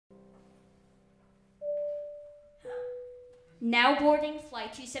Now boarding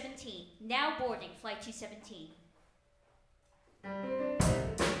flight 217. Now boarding flight 217.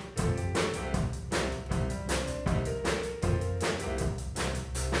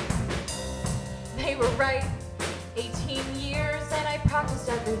 They were right. 18 years and I practiced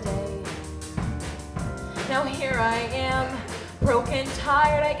every day. Now here I am, broken,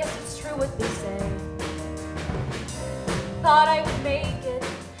 tired, I guess it's true what they say. Thought I would make it,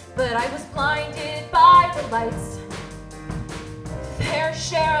 but I was blinded by the lights. Fair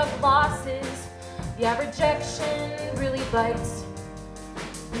share of losses, yeah, rejection really bites.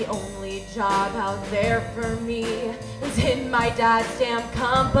 The only job out there for me is in my dad's damn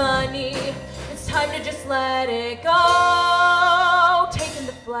company. It's time to just let it go, taking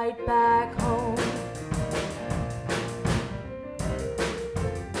the flight back home.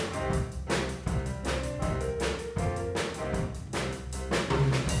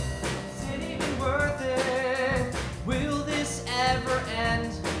 Is it even worth it? Will this ever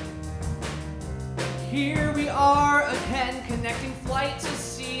end? Here we are again, connecting flight to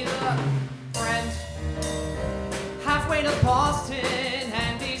see the friend. Halfway to Boston,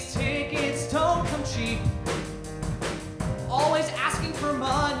 and these tickets don't come cheap. Always asking for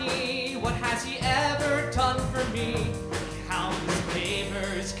money, what has he ever done for me? Countless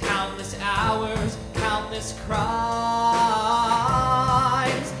papers, countless hours, countless crimes.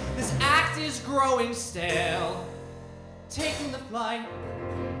 This act is growing stale. Taking the flight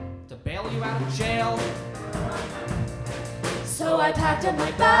to bail you out of jail. So I packed up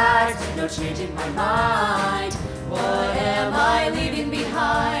my bags, no change in my mind. What am I leaving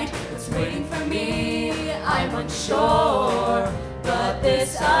behind? What's waiting for me? I'm unsure. But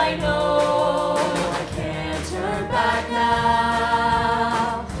this I know, I can't turn back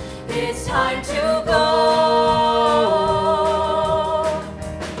now. It's time to go.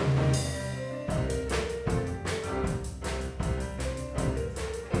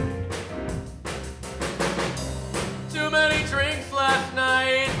 Too many drinks last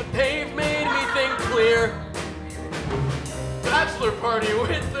night, but they've made me think clear. Bachelor party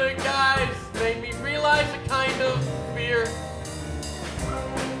with the guys made me realize a kind of fear.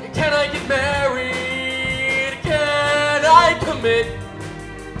 Can I get married? Can I commit?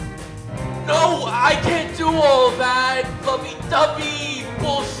 No, I can't do all that lovey-dovey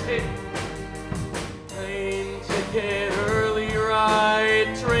bullshit. Plane ticket, early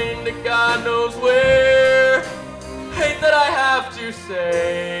ride, train to God knows where. Hate that I have to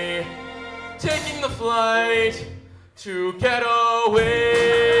say, taking the flight to get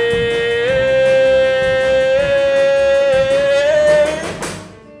away.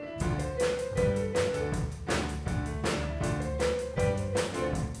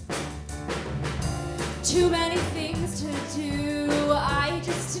 Too many things to do, I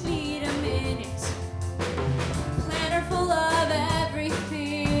just need a minute. Planner full of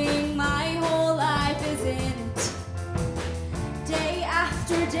everything, my whole life is in it. Day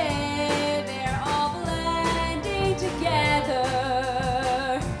after day, they're all blending together.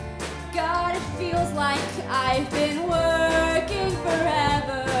 God, it feels like I've been working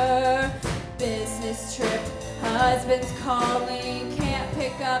forever. Business trip, husband's calling, can't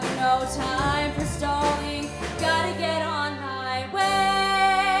pick up, no time for stalling. Gotta get on my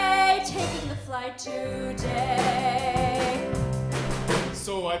way, taking the flight today.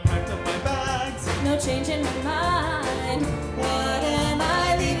 So I packed up my bags. No change in my mind. What am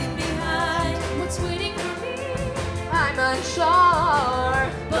I leaving behind? What's waiting for me? I'm unsure.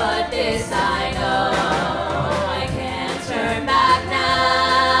 But this I know, I can't turn back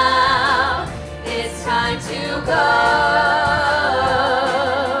now. It's time to go.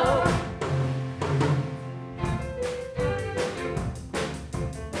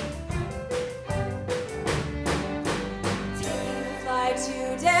 Taking the flight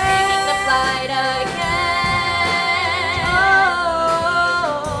today. Taking the flight again. Oh,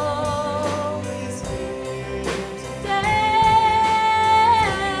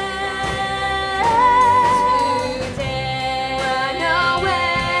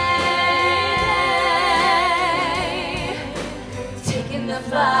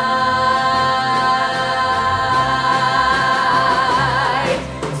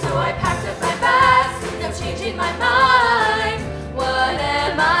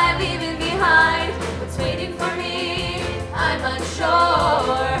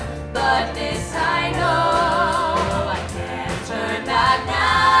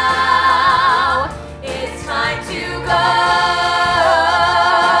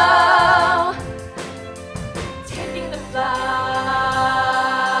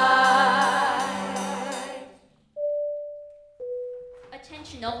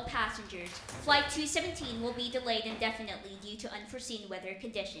 all passengers. Flight 217 will be delayed indefinitely due to unforeseen weather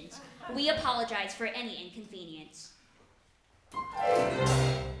conditions. We apologize for any inconvenience.